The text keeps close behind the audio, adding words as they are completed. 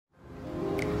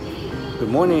Good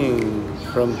morning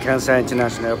from Kansai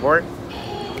International Airport.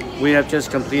 We have just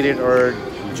completed our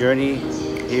journey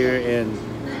here in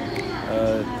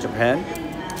Japan,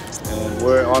 and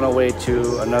we're on our way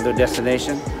to another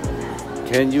destination.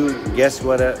 Can you guess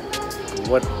what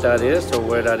that is or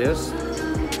where that is?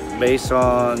 Based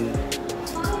on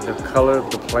the color of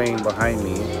the plane behind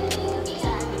me.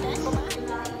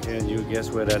 Can you guess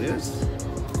where that is?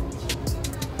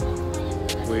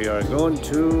 We are going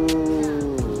to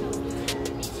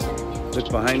look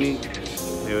behind me.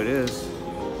 There it is.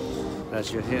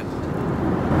 That's your hint.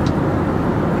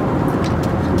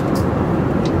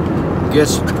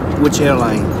 Guess which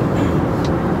airline?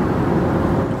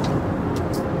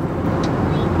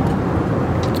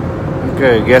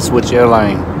 Okay, guess which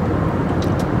airline?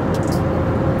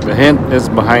 The hint is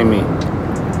behind me.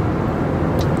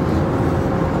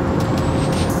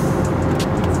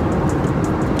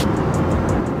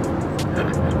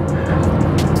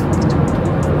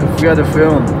 I forgot to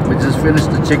film. We just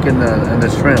finished the chicken and the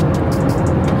shrimp.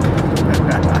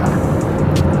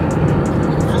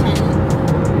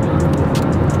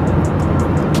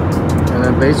 And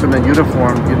then based on the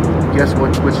uniform, you guess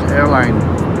which airline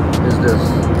is this?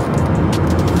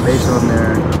 Based on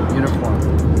their uniform.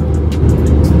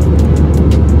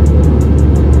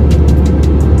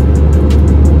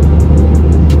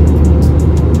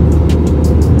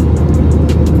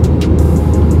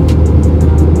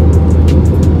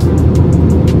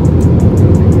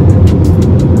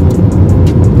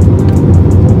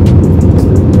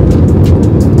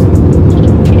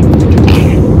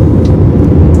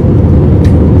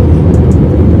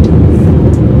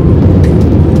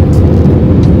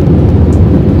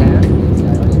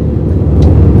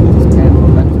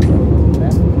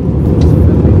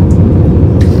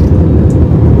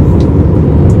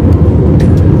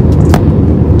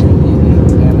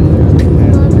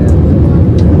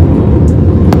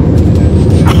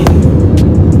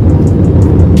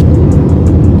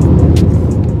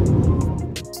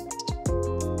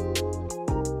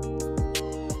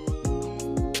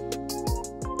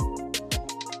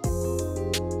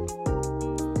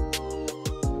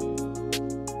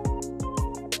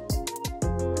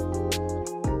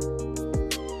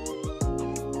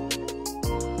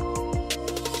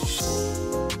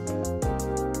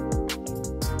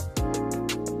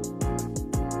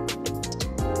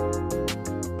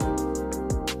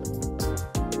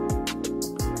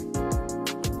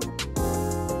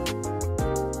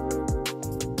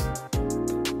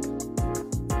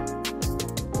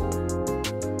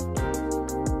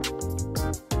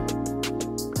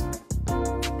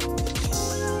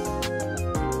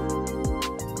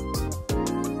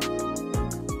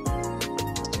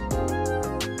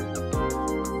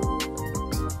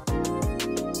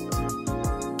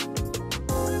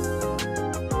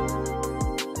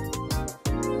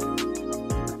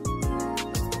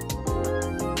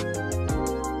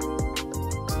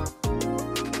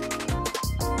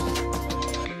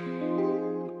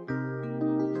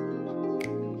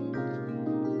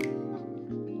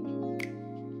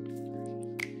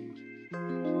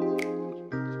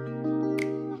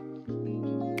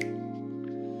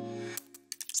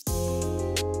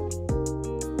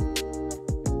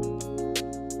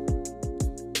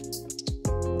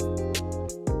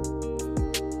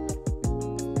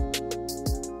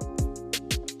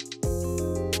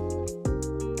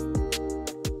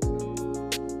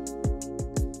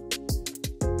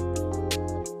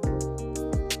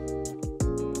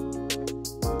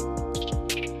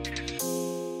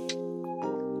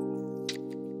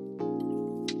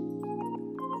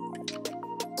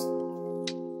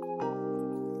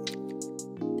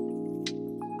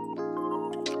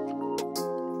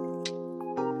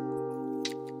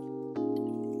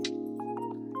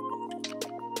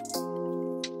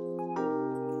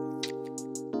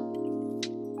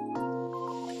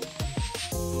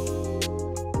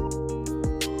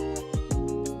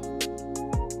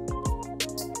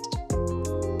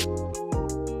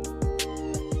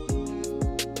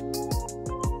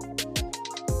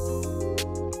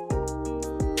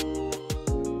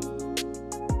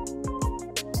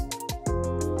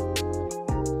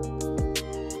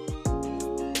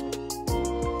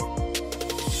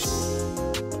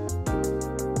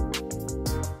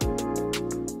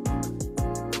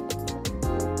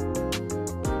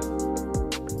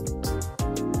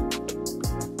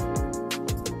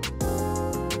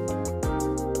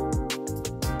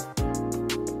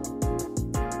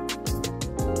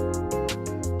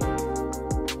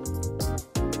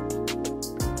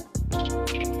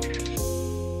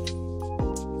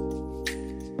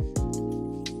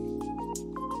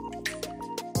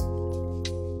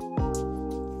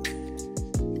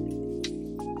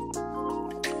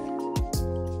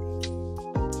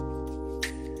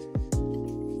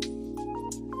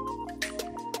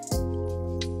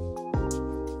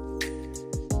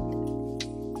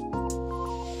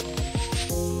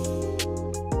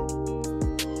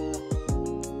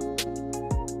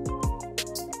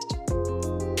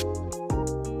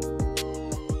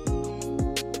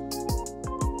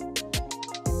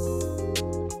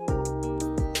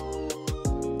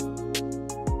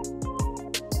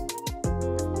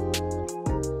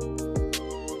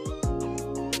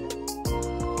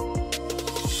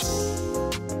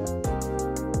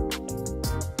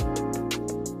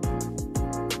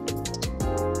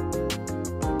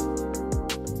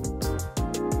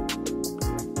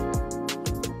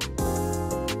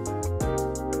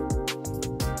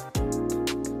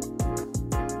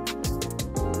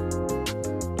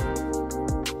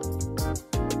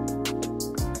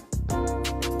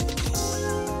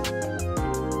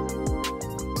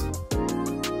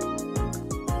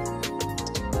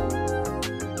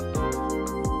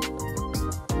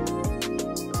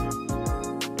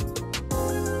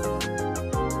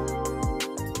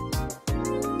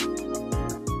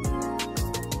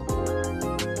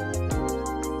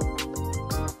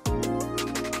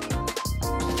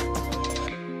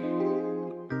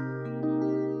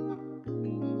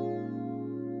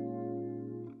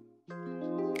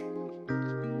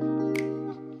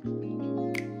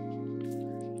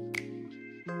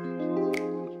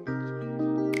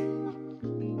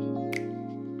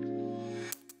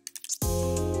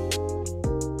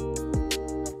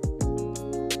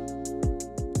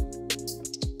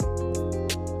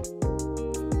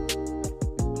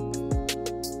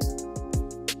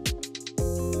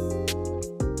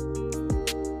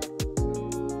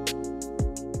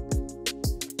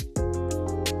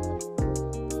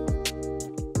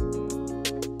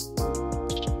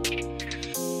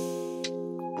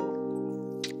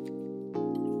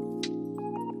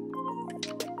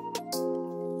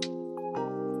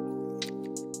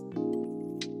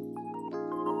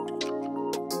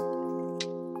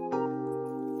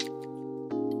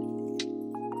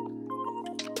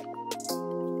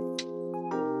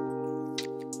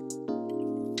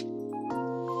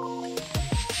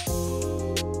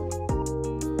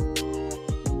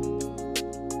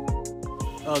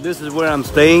 This is where I'm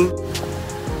staying.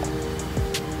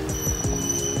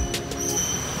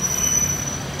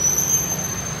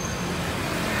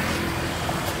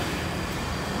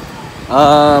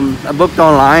 I booked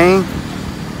online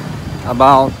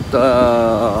about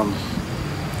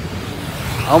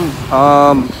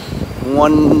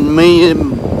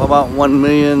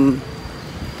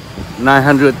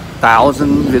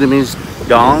 1,900,000 Vietnamese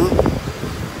dong.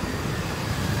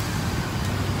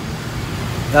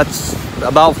 That's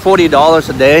about $40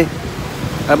 a day.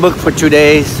 I booked for 2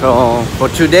 days, so for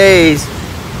 2 days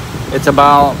it's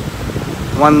about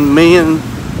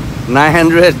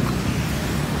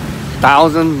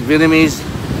 1,900,000 Vietnamese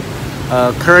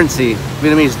currency.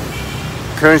 Vietnamese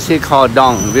currency called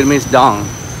dong, Vietnamese dong.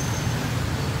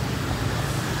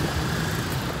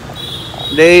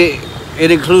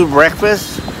 It includes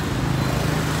breakfast.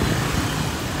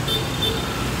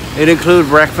 It includes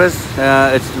breakfast.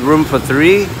 It's room for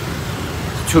 3,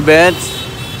 2 beds.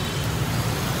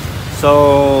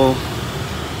 So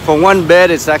for 1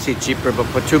 bed it's actually cheaper, but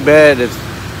for 2 beds it's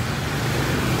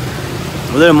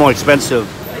a little more expensive.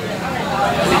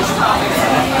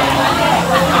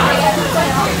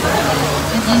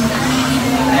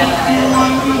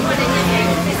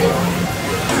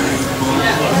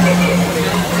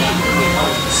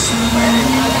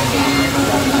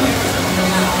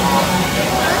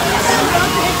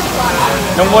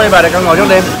 Don't worry about it, con ngồi trước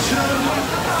đêm.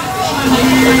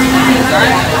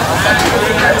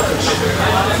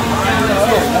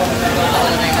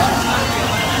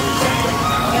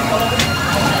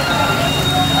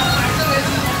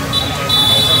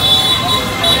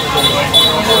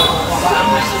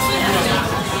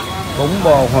 Bún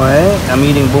bò Huế. I'm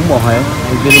eating bún bò Huế, a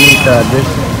Vietnamese dish,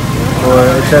 or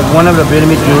it's one of the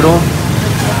Vietnamese noodle.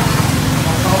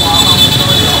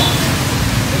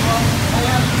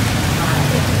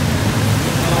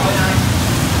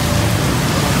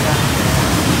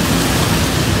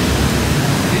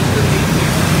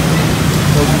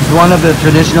 It's one of the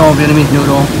traditional Vietnamese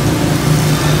noodle.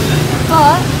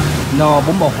 Phở? No,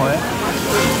 bún bò Huế.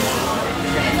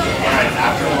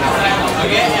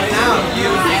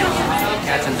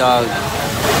 Cats and dogs.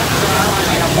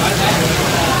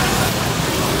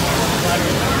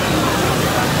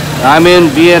 I'm in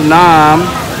Vietnam.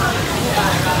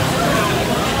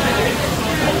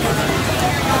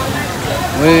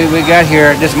 We got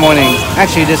here this morning.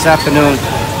 Actually, this afternoon.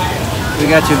 We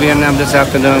got to Vietnam this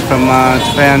afternoon from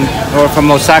Japan, or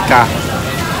from Osaka.